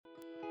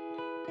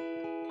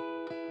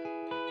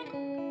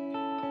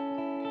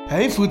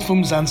Hey Food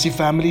from Mzansi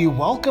family,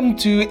 welcome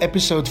to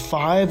episode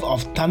 5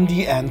 of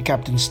Thandi and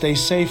Captain Stay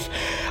Safe,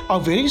 our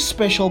very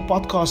special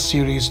podcast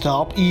series to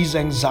help ease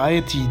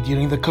anxiety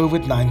during the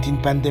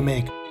COVID-19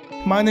 pandemic.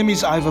 My name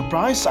is Ivor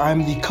Price,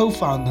 I'm the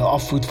co-founder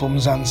of Food for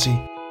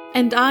Mzansi.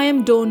 And I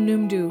am Dawn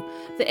Numdu,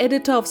 the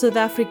editor of South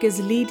Africa's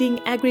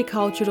leading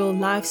agricultural,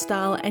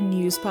 lifestyle and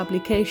news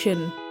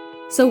publication.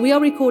 So we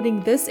are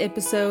recording this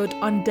episode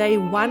on day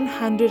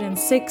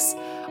 106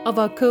 of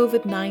our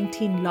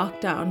COVID-19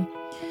 lockdown.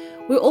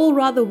 We're all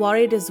rather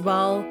worried as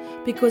well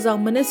because our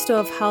Minister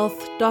of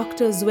Health,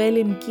 Dr.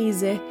 Zweli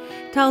Mkhize,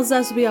 tells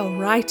us we are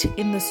right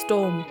in the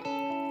storm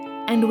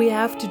and we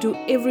have to do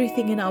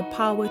everything in our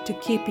power to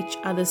keep each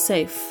other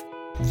safe.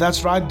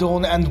 That's right,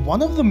 Dawn, and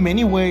one of the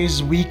many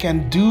ways we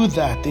can do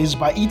that is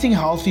by eating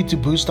healthy to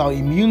boost our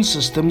immune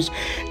systems,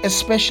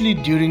 especially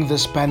during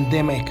this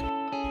pandemic.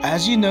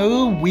 As you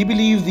know, we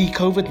believe the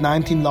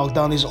COVID-19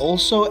 lockdown is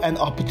also an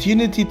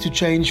opportunity to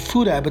change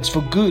food habits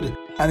for good.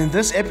 And in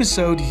this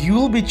episode, you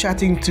will be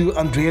chatting to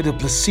Andrea du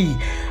Plessis,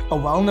 a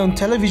well-known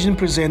television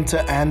presenter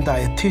and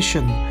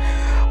dietitian.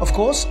 Of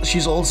course,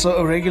 she's also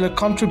a regular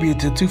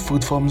contributor to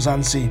Food for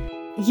Mzansi.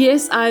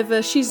 Yes,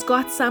 Ivor, she's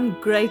got some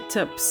great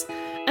tips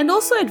and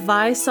also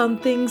advice on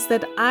things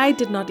that I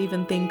did not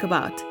even think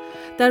about.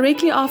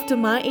 Directly after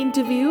my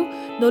interview,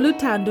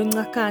 Noluthando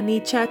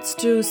Ngakani chats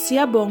to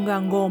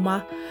Siyabonga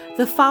Ngoma,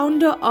 the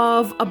founder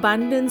of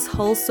Abundance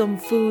Wholesome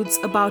Foods,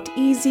 about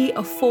easy,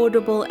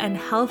 affordable and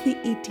healthy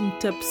eating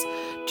tips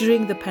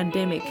during the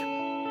pandemic.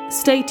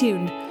 Stay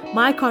tuned.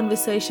 My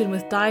conversation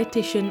with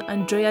dietitian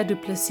Andrea du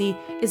Plessis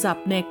is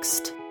up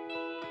next.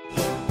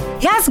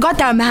 Yes,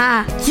 Gotham,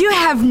 you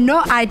have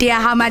no idea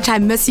how much I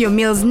miss your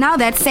meals now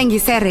that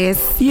Sengise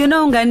is. You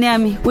know,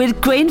 Nganyami, with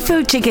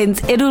grain-filled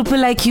chickens, it will be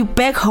like you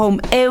back home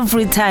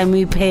every time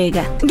we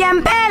pega.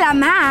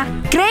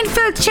 Ngempela,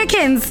 grain-filled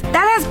chickens.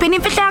 That has been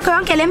in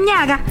yonke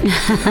lemnyaka.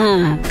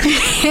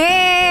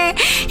 Hey,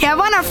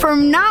 yabona,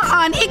 from now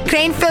on, eat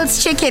grain-filled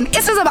chicken.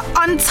 This is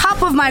on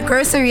top of my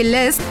grocery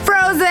list.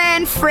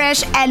 Frozen,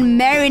 fresh, and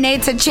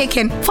marinated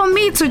chicken for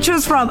me to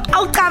choose from.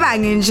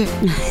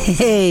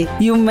 Hey,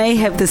 you may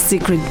have the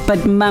secret,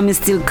 but mommy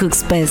still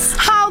cooks best.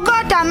 How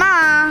good am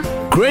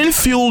I?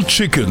 Grain-filled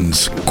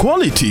chickens,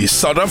 quality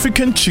South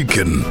African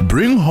chicken.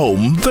 Bring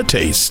home the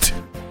taste.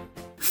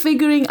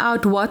 Figuring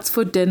out what's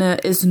for dinner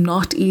is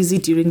not easy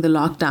during the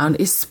lockdown,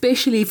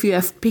 especially if you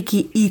have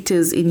picky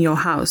eaters in your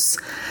house.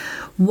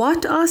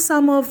 What are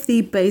some of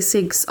the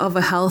basics of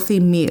a healthy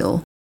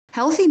meal?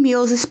 Healthy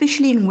meals,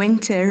 especially in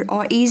winter,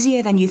 are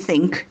easier than you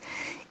think.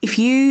 If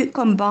you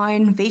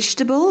combine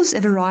vegetables, a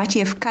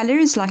variety of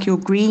colors like your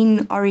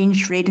green,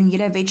 orange, red and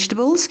yellow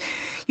vegetables,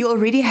 you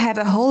already have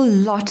a whole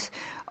lot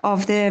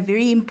of the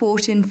very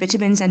important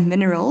vitamins and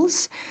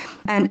minerals.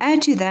 And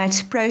add to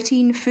that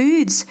protein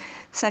foods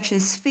such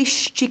as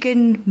fish,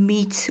 chicken,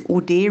 meat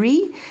or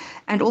dairy,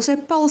 and also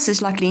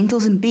pulses like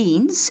lentils and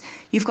beans.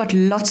 You've got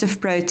lots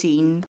of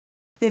protein.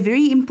 The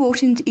very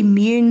important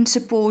immune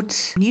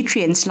support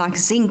nutrients like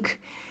zinc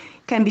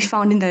can be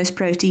found in those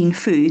protein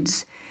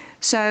foods.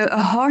 So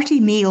a hearty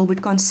meal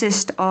would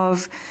consist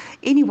of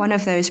any one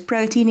of those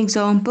protein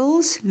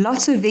examples,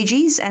 lots of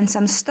veggies and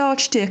some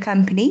starch to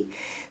accompany.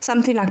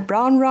 Something like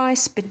brown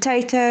rice,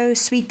 potato,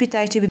 sweet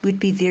potato would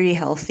be very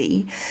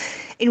healthy.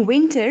 In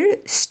winter,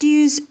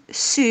 stews,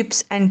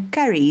 soups and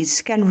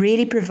curries can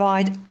really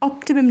provide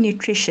optimum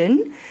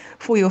nutrition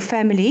for your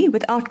family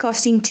without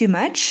costing too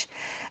much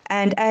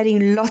and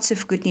adding lots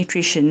of good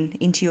nutrition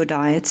into your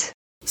diet.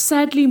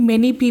 Sadly,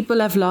 many people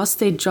have lost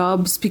their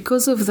jobs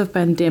because of the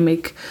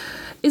pandemic.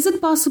 Is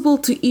it possible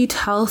to eat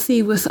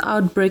healthy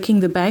without breaking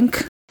the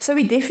bank? So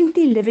we're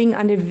definitely living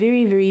under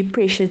very, very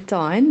pressured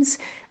times,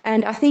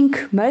 and I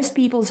think most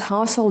people's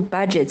household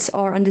budgets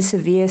are under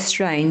severe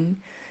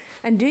strain.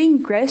 And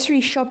doing grocery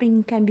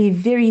shopping can be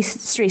very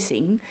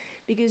stressing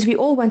because we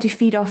all want to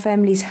feed our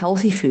families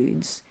healthy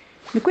foods.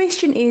 The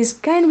question is,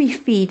 can we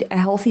feed a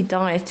healthy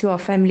diet to our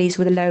families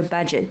with a low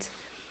budget?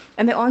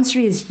 And the answer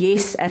is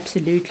yes,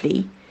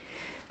 absolutely.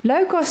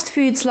 Low-cost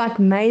foods like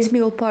maize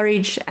meal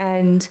porridge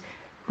and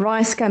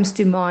rice comes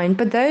to mind,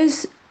 but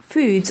those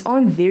foods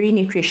aren't very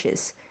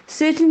nutritious.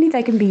 Certainly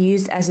they can be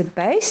used as a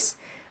base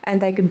and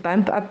they can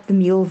bump up the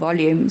meal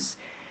volumes.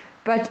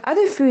 But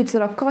other foods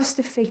that are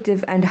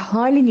cost-effective and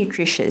highly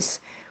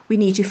nutritious, we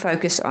need to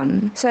focus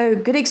on. So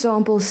good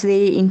examples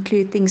there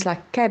include things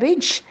like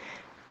cabbage,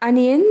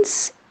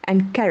 onions,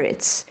 and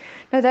carrots.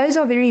 Now those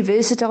are very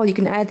versatile. You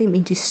can add them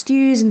into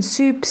stews and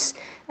soups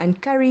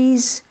and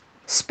curries.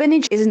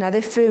 Spinach is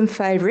another firm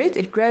favorite.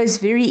 It grows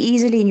very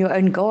easily in your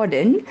own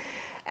garden.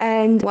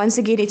 And once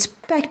again, it's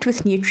packed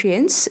with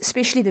nutrients,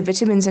 especially the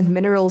vitamins and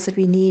minerals that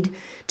we need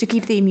to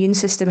keep the immune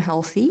system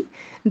healthy.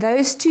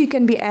 Those too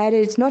can be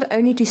added not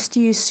only to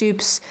stews,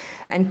 soups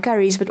and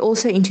curries, but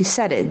also into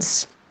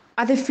salads.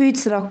 Other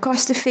foods that are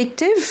cost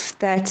effective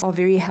that are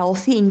very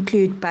healthy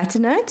include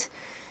butternut.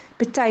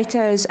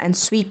 potatoes and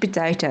sweet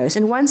potatoes.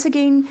 And once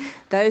again,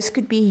 those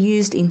could be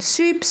used in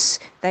soups.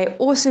 They're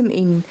awesome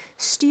in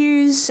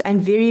stews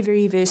and very,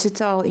 very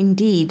versatile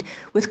indeed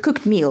with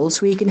cooked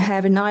meals where you can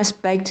have a nice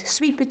baked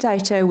sweet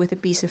potato with a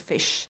piece of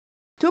fish.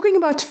 Talking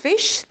about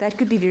fish, that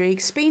could be very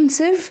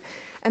expensive,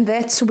 and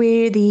that's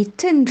where the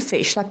tinned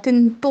fish, like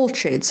tinned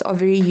pilchards, are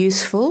very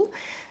useful.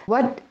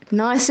 What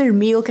nicer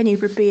meal can you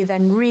prepare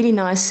than really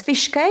nice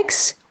fish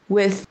cakes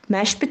with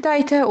mashed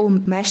potato or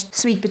mashed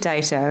sweet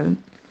potato?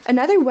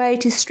 Another way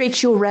to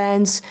stretch your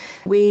rands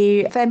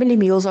where family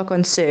meals are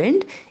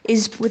concerned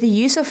is with the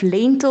use of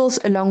lentils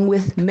along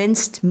with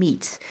minced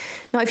meat.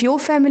 Now, if your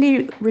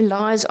family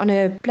relies on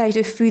a plate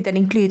of food that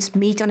includes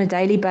meat on a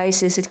daily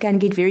basis, it can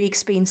get very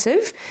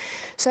expensive.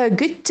 So a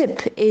good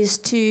tip is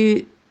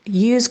to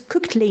use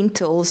cooked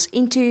lentils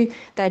into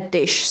that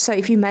dish. So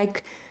if you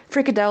make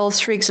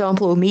fricadelles, for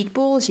example, or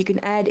meatballs, you can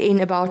add in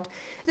about a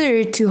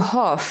third to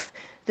half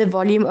the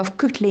volume of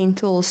cooked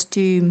lentils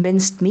to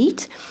minced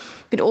meat.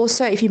 But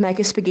also, if you make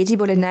a spaghetti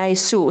bolognese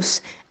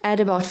sauce, add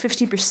about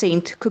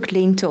 50% cooked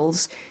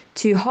lentils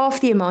to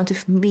half the amount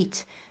of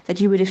meat that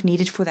you would have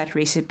needed for that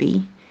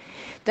recipe.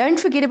 Don't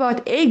forget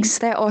about eggs.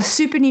 They are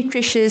super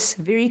nutritious,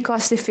 very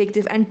cost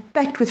effective, and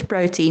packed with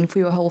protein for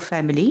your whole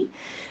family.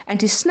 And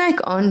to snack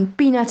on,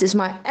 peanuts is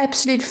my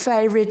absolute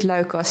favorite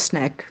low-cost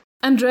snack.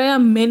 Andrea,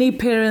 many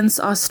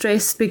parents are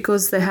stressed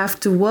because they have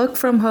to work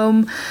from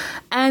home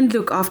and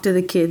look after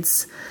the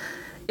kids.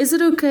 Is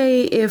it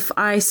okay if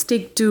I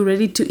stick to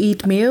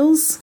ready-to-eat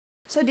meals?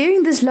 So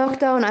during this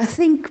lockdown, I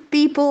think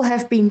people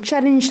have been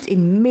challenged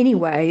in many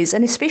ways,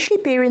 and especially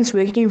parents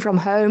working from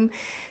home,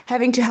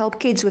 having to help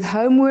kids with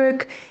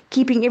homework,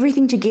 keeping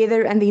everything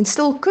together, and then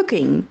still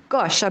cooking.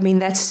 Gosh, I mean,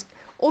 that's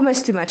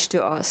almost too much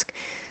to ask.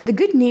 The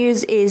good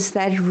news is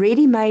that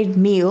ready-made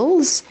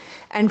meals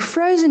and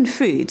frozen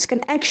foods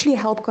can actually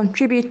help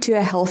contribute to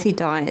a healthy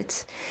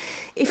diet.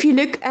 If you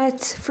look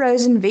at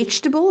frozen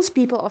vegetables,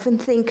 people often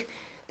think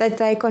that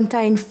they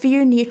contain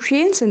fewer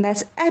nutrients, and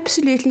that's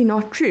absolutely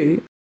not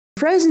true.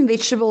 Frozen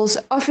vegetables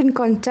often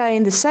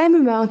contain the same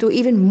amount or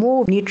even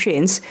more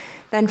nutrients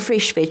than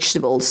fresh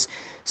vegetables.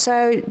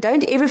 So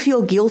don't ever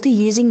feel guilty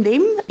using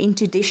them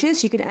into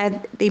dishes. You can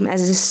add them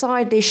as a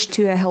side dish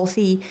to a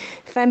healthy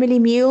family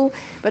meal,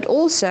 but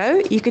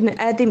also you can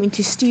add them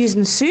into stews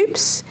and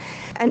soups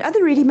and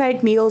other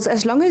ready-made meals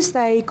as long as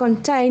they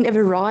contain a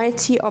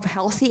variety of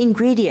healthy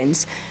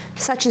ingredients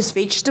such as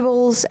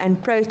vegetables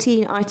and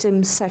protein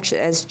items such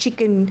as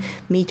chicken,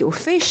 meat or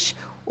fish,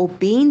 or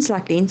beans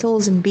like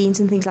lentils and beans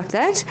and things like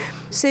that.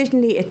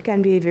 Certainly it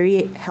can be a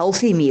very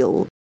healthy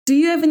meal. Do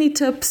you have any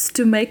tips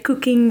to make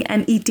cooking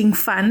and eating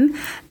fun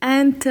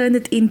and turn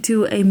it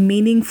into a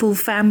meaningful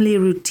family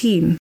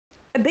routine?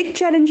 A big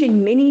challenge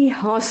in many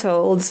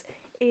households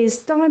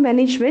is time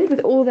management with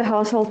all the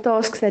household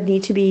tasks that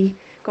need to be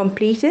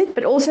completed,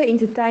 but also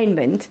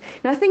entertainment.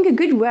 And I think a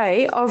good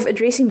way of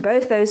addressing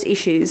both those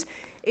issues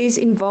is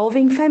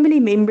involving family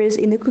members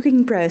in the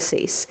cooking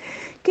process.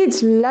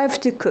 Kids love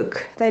to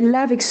cook. They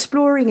love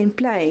exploring and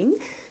playing.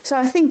 So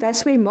I think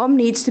that's where mom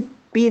needs to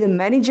be the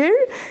manager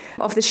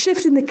of the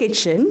shift in the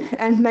kitchen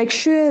and make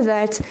sure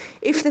that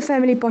if the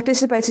family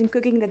participates in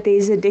cooking, that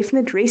there's a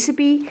definite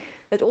recipe,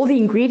 that all the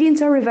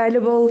ingredients are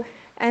available,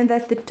 and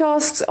that the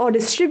tasks are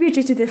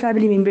distributed to the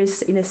family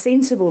members in a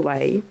sensible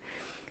way.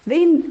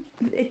 Then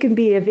it can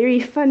be a very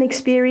fun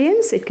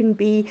experience. It can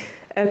be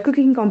a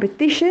cooking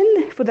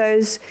competition for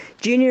those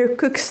junior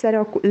cooks that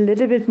are a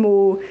little bit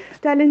more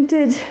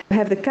talented,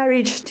 have the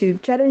courage to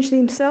challenge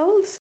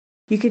themselves.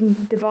 You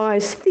can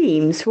devise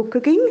themes for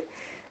cooking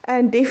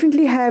and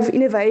definitely have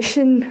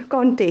innovation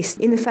contests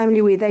in the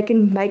family where they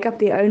can make up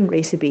their own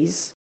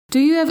recipes. Do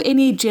you have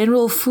any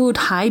general food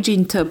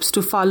hygiene tips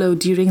to follow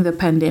during the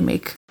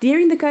pandemic?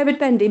 During the COVID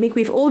pandemic,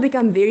 we've all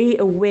become very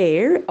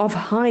aware of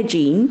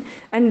hygiene,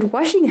 and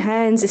washing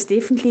hands is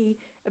definitely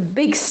a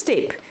big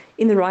step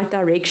in the right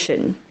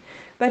direction.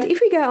 But if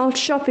we go out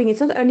shopping,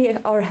 it's not only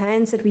our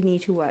hands that we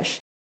need to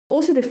wash,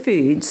 also the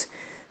foods.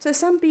 So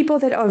some people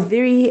that are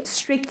very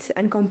strict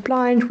and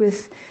compliant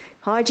with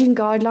hygiene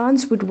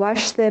guidelines would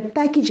wash the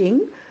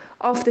packaging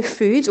of the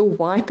foods or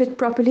wipe it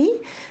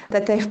properly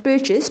that they've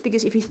purchased,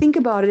 because if you think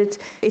about it,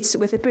 it's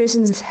with a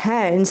person's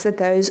hands that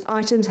those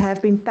items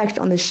have been packed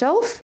on the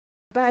shelf.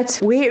 But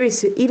where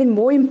it's even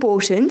more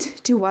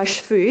important to wash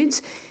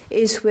foods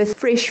is with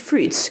fresh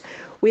fruits,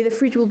 where the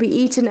fruit will be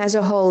eaten as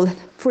a whole,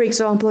 for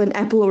example, an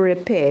apple or a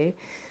pear.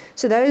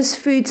 So those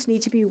foods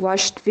need to be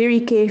washed very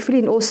carefully,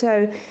 and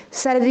also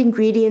salad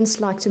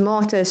ingredients like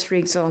tomatoes, for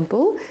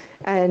example,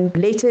 and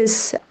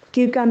lettuce,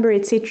 cucumber,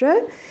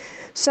 etc.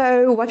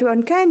 So what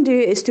one can do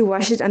is to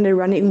wash it under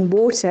running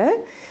water,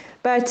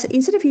 but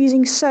instead of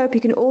using soap,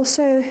 you can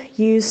also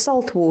use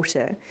salt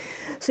water.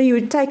 So you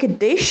would take a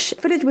dish,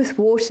 fill it with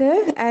water,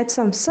 add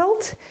some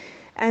salt,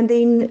 and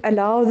then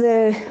allow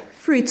the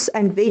fruits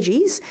and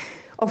veggies,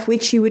 of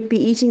which you would be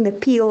eating the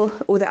peel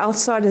or the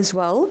outside as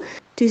well,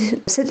 to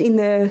sit in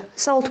the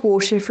salt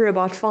water for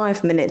about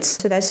 5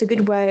 minutes. So that's a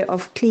good way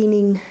of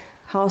cleaning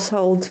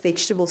household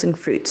vegetables and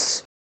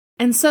fruits.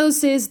 And so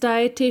says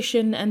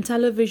dietitian and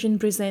television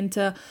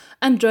presenter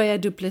Andrea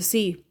du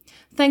Plessis.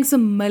 Thanks a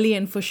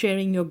million for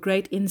sharing your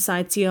great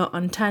insights here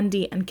on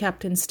Thandi and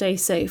Captain Stay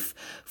Safe,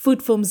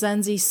 Food for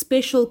Mzansi's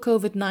special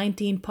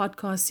COVID-19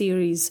 podcast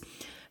series.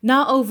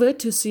 Now over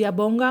to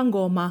Siyabonga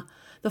Ngoma,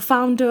 the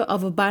founder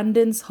of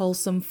Abundance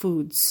Wholesome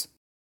Foods.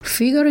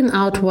 Figuring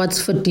out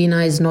what's for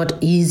dinner is not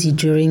easy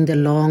during the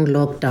long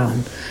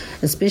lockdown,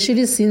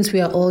 especially since we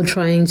are all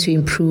trying to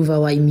improve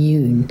our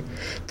immune.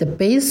 The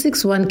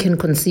basics one can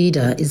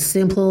consider is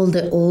simple,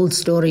 the old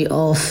story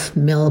of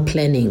meal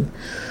planning.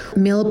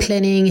 Meal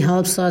planning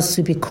helps us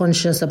to be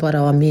conscious about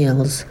our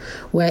meals.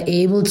 We're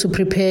able to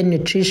prepare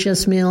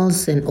nutritious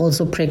meals and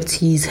also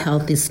practice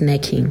healthy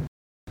snacking.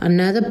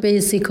 Another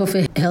basic of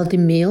a healthy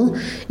meal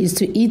is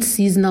to eat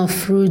seasonal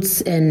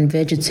fruits and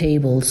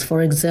vegetables.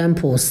 For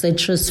example,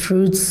 citrus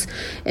fruits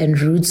and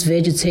roots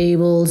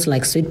vegetables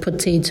like sweet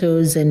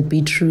potatoes and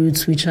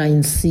beetroots, which are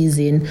in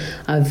season,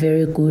 are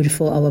very good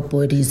for our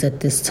bodies at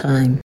this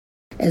time.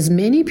 As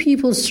many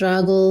people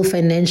struggle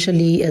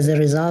financially as a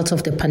result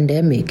of the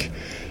pandemic,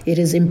 it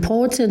is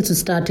important to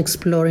start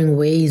exploring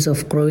ways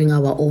of growing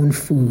our own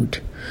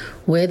food.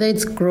 Whether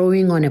it's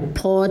growing on a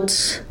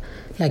pot,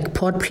 like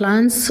pot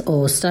plants,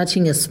 or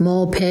starting a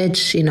small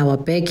patch in our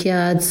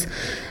backyards,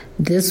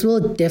 this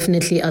will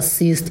definitely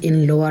assist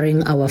in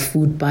lowering our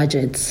food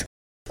budgets.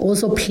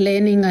 Also,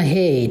 planning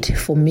ahead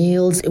for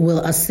meals will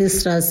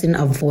assist us in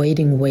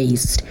avoiding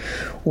waste.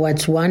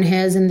 What one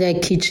has in their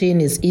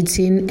kitchen is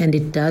eaten and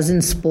it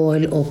doesn't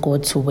spoil or go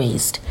to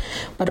waste.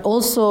 But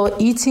also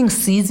eating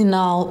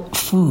seasonal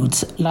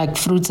foods like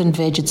fruits and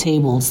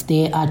vegetables,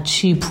 they are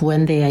cheap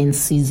when they are in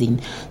season,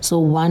 so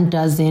one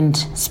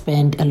doesn't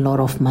spend a lot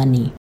of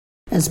money.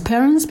 As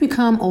parents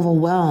become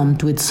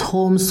overwhelmed with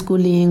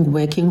homeschooling,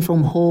 working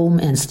from home,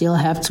 and still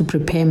have to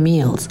prepare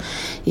meals,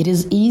 it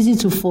is easy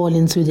to fall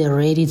into the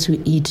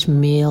ready-to-eat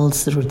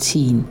meals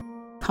routine.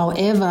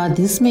 However,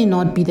 this may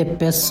not be the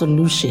best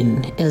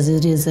solution as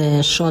it is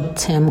a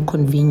short-term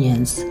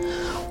convenience.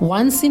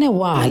 Once in a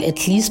while,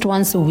 at least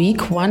once a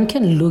week, one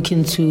can look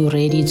into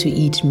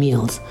ready-to-eat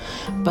meals.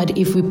 But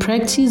if we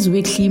practice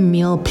weekly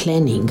meal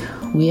planning,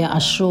 we are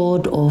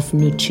assured of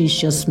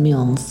nutritious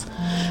meals.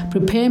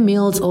 Prepare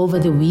meals over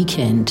the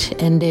weekend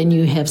and then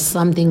you have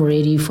something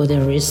ready for the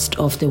rest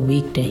of the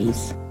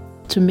weekdays.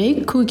 To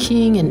make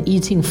cooking and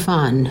eating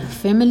fun,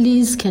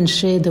 families can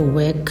share the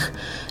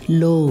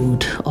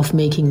workload of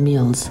making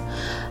meals.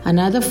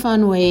 Another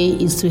fun way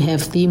is to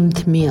have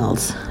themed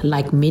meals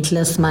like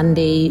Meatless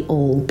Monday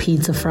or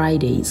Pizza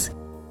Fridays.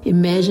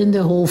 Imagine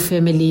the whole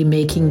family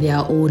making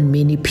their own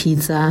mini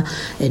pizza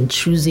and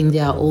choosing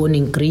their own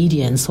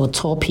ingredients or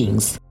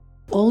toppings.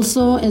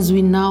 Also, as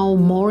we now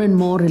more and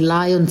more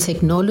rely on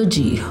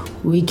technology,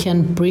 we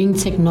can bring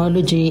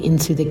technology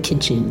into the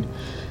kitchen.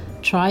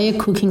 Try a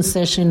cooking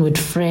session with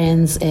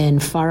friends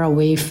and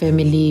faraway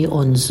family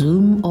on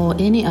Zoom or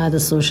any other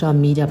social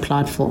media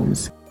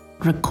platforms.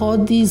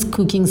 Record these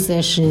cooking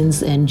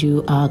sessions and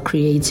you are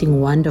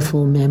creating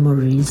wonderful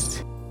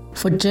memories.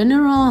 For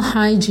general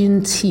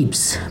hygiene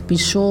tips, be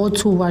sure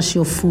to wash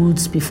your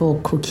foods before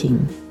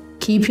cooking.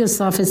 Keep your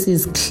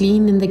surfaces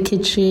clean in the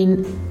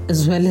kitchen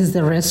as well as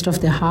the rest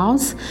of the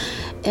house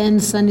and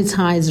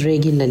sanitize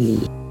regularly.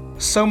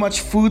 So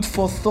much food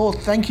for thought.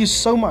 Thank you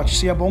so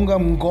much, Siyabonga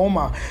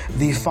Ngoma,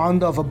 the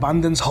founder of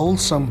Abundance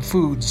Wholesome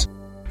Foods.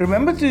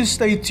 Remember to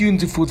stay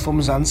tuned to Food for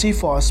Mzansi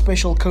for our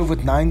special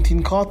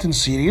COVID-19 cartoon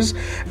series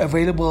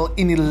available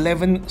in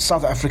 11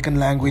 South African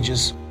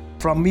languages.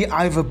 From me,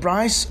 Ivor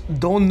Price,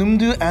 Dawn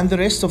Numdu and the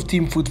rest of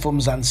Team Food for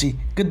Mzansi.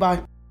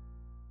 Goodbye.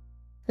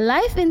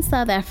 Life in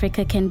South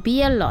Africa can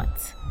be a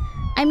lot.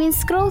 I mean,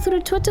 scroll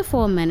through Twitter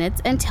for a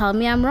minute and tell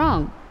me I'm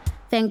wrong.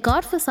 Thank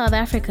God for South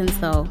Africans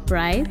though,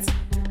 right?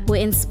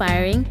 We're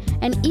inspiring,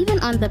 and even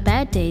on the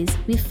bad days,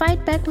 we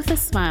fight back with a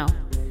smile.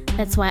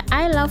 That's why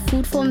I love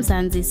Food for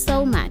Mzansi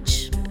so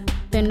much.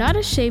 They're not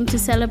ashamed to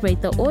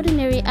celebrate the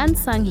ordinary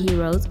unsung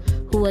heroes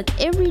who work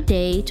every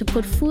day to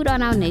put food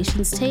on our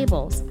nation's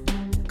tables.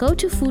 Go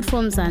to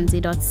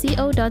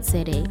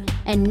foodformzansi.co.za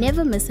and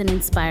never miss an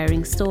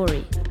inspiring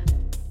story.